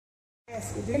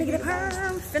Finna get a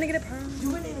perm. Finna get a perm.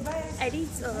 Hey,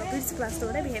 these beauty supply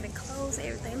store, they be having clothes and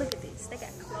everything. Look at this. They got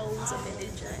clothes up in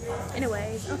this joint.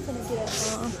 Anyways, I'm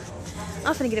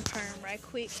finna get a perm right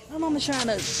quick. My mama trying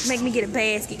to make me get a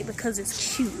basket because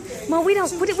it's cute. Mom, we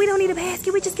don't need a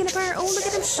basket. We just get a perm. Oh, look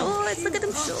at them shorts. Look at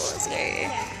them shorts.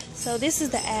 Yeah. So this is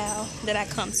the aisle that I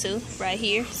come to right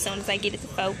here. As soon as I get it to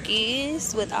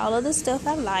focus with all of the stuff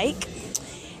I like.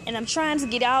 And I'm trying to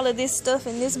get all of this stuff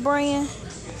in this brand.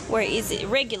 Where is it?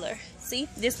 Regular. See?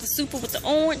 This is the super with the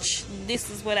orange.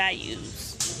 This is what I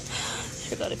use.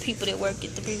 Here go the people that work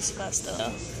at the beauty supply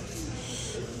store.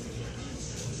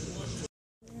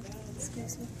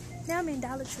 Excuse me. Now I'm in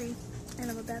Dollar Tree.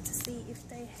 And I'm about to see if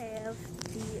they have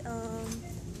the,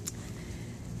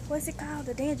 what's it called?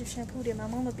 The dandruff shampoo that my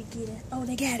mama be getting. Oh,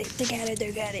 they got it. They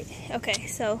got it. Okay,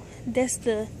 so that's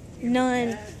the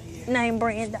non-name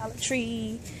brand Dollar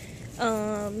Tree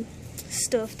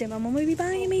stuff that my mama be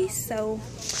buying me. So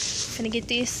I'm gonna get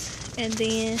this, and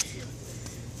then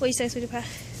what you say, sweetie pie?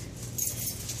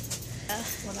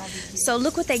 So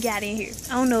look what they got in here.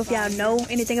 I don't know if y'all know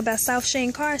anything about South Shea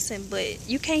Carson, but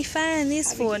you can't find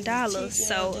this for $1.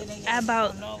 So I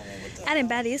didn't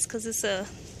buy this because it's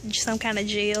some kind of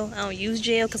gel. I don't use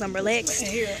gel because I'm relaxed,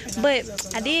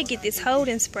 but I did get this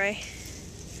holding spray.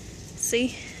 See,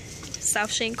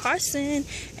 South Shea Carson,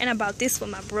 and I bought this for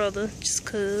my brother just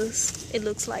cause it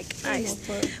looks like ice.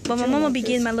 But my mama be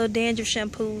getting my little dandruff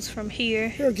shampoos from here.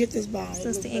 Here, get this bottle.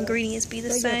 Since the ingredients be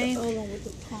the same.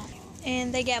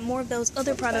 And they got more of those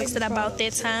other products that I bought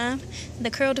that time. The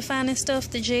curl defining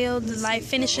stuff, the gel, the light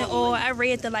finishing oil. I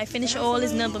read the light finishing oil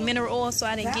is nothing but mineral oil, so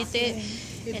I didn't get that.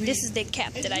 And this is the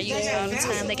cap that I use all the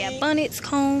time. They got bonnets,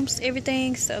 combs,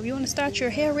 everything. So if you want to start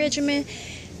your hair regimen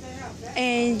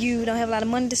and you don't have a lot of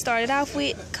money to start it off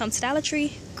with, come to Dollar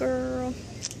Tree, girl.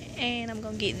 And I'm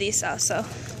going to get this also.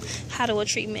 Hot oil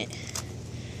treatment.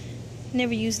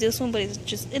 Never used this one, but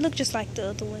it looked just like the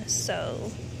other one.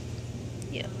 So,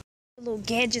 yeah. Little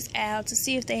gadgets out to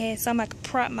see if they had something I could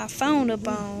prop my phone up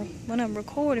on when I'm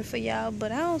recording for y'all,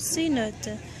 but I don't see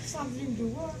nothing.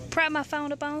 Prop my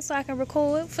phone up on so I can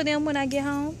record for them when I get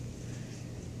home.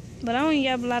 But I don't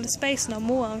even have a lot of space no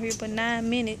more on here, but 9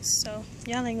 minutes, so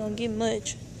y'all ain't gonna get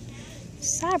much.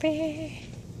 Sorry.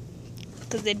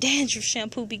 Cause the dandruff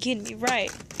shampoo be getting me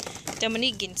right.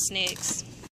 Dominique getting snacks.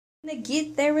 I'm gonna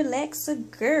get that relaxer,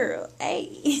 girl. Hey.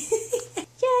 Yay.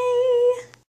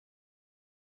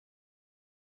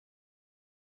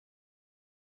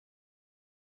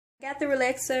 Got the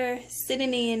relaxer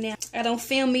sitting in now. I don't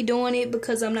film me doing it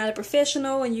because I'm not a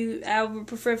professional, and I would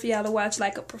prefer for y'all to watch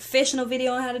like a professional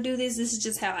video on how to do this. This is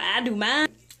just how I do mine.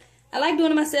 I like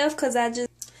doing it myself because I ain't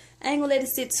gonna let it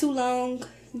sit too long.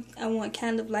 I want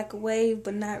kind of like a wave,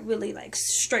 but not really like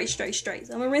straight. So I'm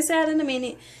gonna rinse it out in a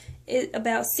minute. It's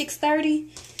about 6:30.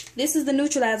 This is the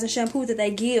neutralizing shampoo that they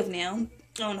give now.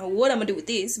 I don't know what I'm gonna do with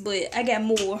this, but I got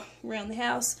more around the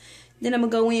house. Then I'm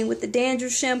going to go in with the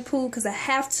dandruff shampoo because I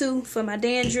have to for my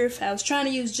dandruff. I was trying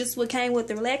to use just what came with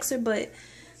the relaxer, but,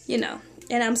 you know.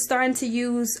 And I'm starting to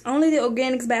use only the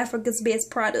Organics by Africa's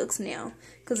Best products now.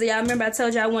 Because y'all remember I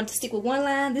told y'all I wanted to stick with one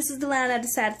line. This is the line I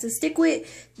decided to stick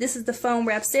with. This is the Foam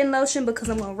Wrap Setting Lotion because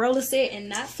I'm going to roller set and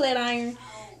not flat iron.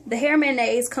 The hair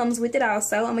mayonnaise comes with it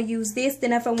also. I'm going to use this.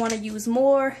 Then if I want to use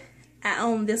more, I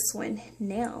own this one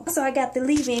now. So I got the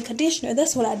leave-in conditioner.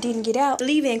 That's what I didn't get out. The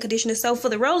leave-in conditioner. So for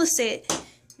the roller set,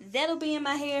 that'll be in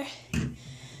my hair.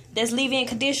 That's leave-in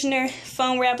conditioner,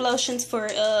 foam wrap lotions for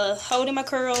holding my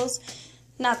curls.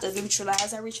 Not the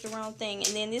neutralize. I reached the wrong thing.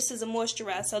 And then this is a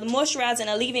moisturizer. So the moisturizer and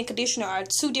a leave-in conditioner are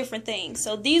two different things.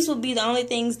 So these will be the only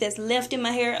things that's left in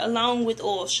my hair along with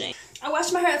oil sheen. I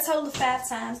washed my hair a total of 5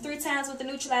 times. 3 times with the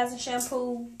neutralizing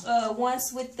shampoo,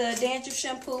 once with the dandruff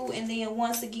shampoo, and then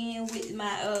once again with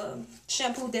my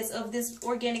shampoo that's of this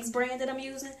Organics brand that I'm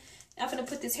using. I'm going to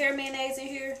put this hair mayonnaise in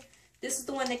here. This is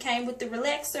the one that came with the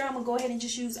relaxer. I'm going to go ahead and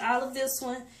just use all of this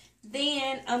one.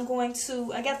 Then I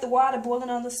got the water boiling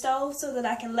on the stove so that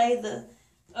I can lay the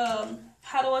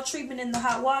hot oil treatment in the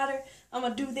hot water. I'm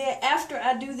going to do that after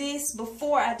I do this,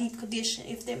 before I deep condition,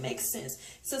 if that makes sense.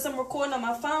 Since I'm recording on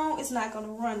my phone, it's not going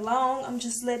to run long. I'm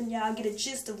just letting y'all get a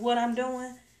gist of what I'm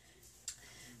doing.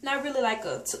 Not really like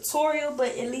a tutorial,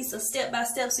 but at least a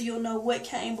step-by-step so you'll know what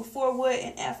came before what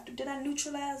and after. Did I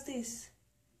neutralize this?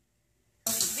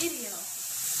 Video.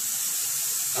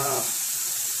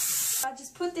 I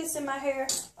just put this in my hair.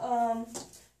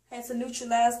 Had to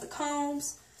neutralize the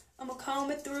combs. I'm going to comb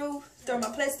it through, throw my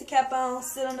plastic cap on,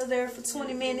 sit under there for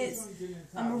 20 minutes.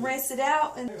 I'm going to rinse it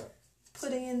out and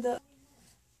put in the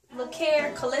Look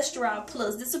Care Cholesterol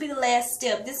Plus. This will be the last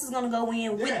step. This is going to go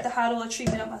in with the hot oil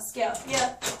treatment on my scalp.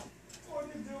 Yeah.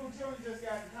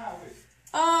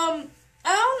 I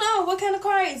don't know. What kind of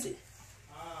car is it?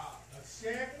 A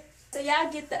Chevy. So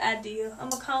y'all get the idea. I'm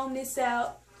gonna comb this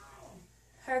out.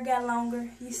 Her got longer.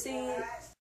 You see it?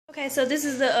 Okay, so this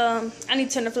is the I need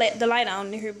to turn the light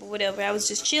on in here, but whatever. I was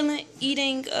just chilling,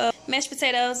 eating mashed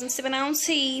potatoes and sipping on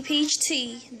tea, peach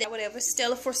tea, whatever,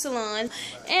 Stella for salon.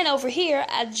 And over here,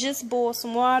 I just boiled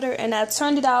some water and I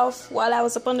turned it off while I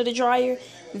was up under the dryer.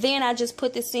 Then I just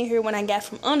put this in here when I got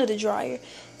from under the dryer,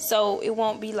 so it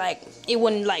won't be like, it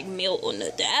wouldn't like melt or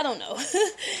nothing. I don't know.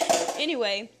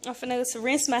 Anyway, I'm finna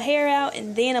rinse my hair out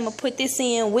and then I'm gonna put this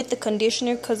in with the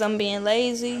conditioner because I'm being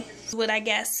lazy. This is what I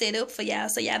got set up for y'all,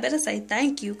 so y'all better say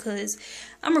thank you because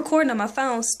I'm recording on my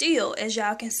phone still. As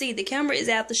y'all can see, the camera is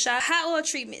out the shot. Hot oil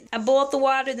treatment. I boiled the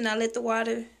water, then I let the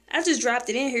water, I just dropped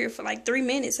it in here for like 3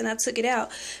 minutes and I took it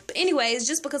out. But anyways,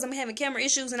 just because I'm having camera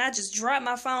issues and I just dropped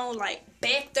my phone like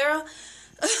back there,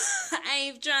 I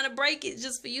ain't trying to break it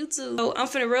just for YouTube. So I'm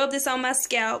finna rub this on my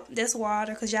scalp. That's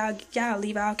water, because y'all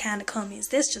leave all kind of comments.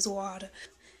 That's just water.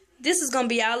 This is gonna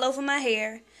be all over my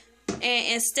hair.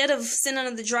 And instead of sitting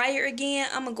under the dryer again,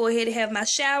 I'm gonna go ahead and have my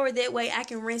shower. That way I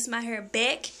can rinse my hair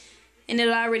back and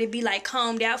it'll already be like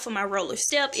combed out for my roller.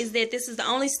 Step is that this is the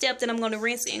only step that I'm gonna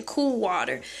rinse in cool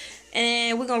water.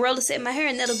 And we're gonna roller set my hair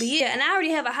and that'll be it. And I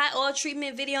already have a hot oil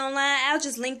treatment video online. I'll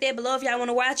just link that below if y'all want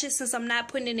to watch it, since I'm not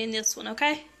putting it in this one,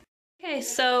 okay? Okay,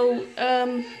 so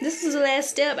this is the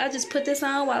last step. I just put this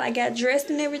on while I got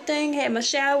dressed and everything. Had my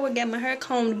shower, got my hair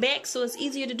combed back so it's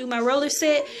easier to do my roller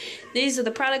set. These are the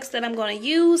products that I'm going to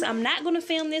use. I'm not going to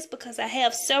film this because I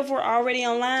have several already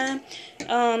online.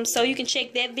 So you can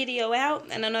check that video out.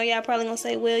 And I know y'all probably going to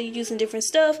say, well, you're using different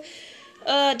stuff.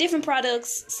 Different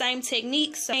products, same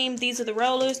technique, same. These are the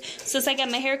rollers. Since I got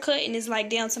my hair cut and it's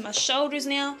like down to my shoulders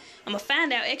now, I'm gonna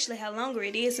find out actually how longer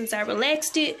it is since I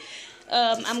relaxed it.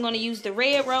 I'm gonna use the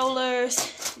red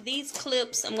rollers, these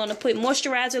clips. I'm gonna put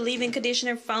moisturizer, leave-in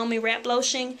conditioner, foamy wrap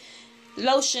lotion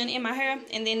in my hair,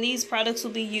 and then these products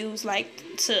will be used like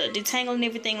to detangle and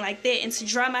everything like that. And to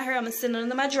dry my hair, I'm gonna sit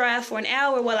under my dryer for an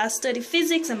hour while I study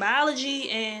physics and biology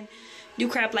and do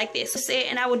crap like this.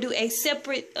 And I will do a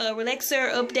separate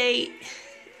relaxer update,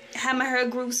 how my hair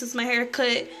grew since my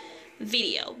haircut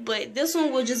video. But this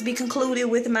one will just be concluded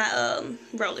with my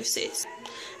roller sets.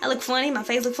 I look funny. My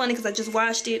face look funny because I just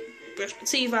washed it, brushed my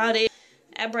teeth, all that.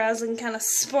 Eyebrows looking kind of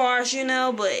sparse, you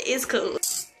know, but it's cool.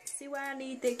 See why I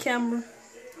need that camera?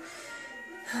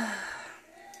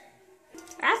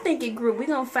 I think it grew. We're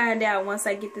gonna find out once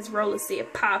I get this roller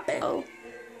set popping. Oh.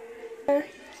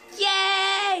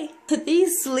 Yay!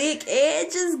 These slick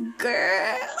edges,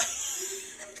 girl.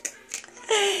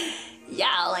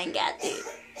 Y'all ain't got this.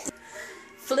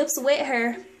 Flips wet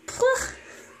hair.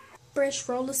 Fresh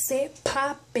roller set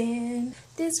popping.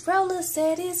 This roller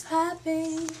set is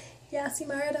popping. Y'all see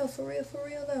my hair though? For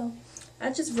real though.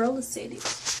 I just roller set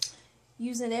it.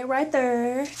 Using that right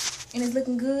there. And it's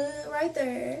looking good right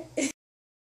there.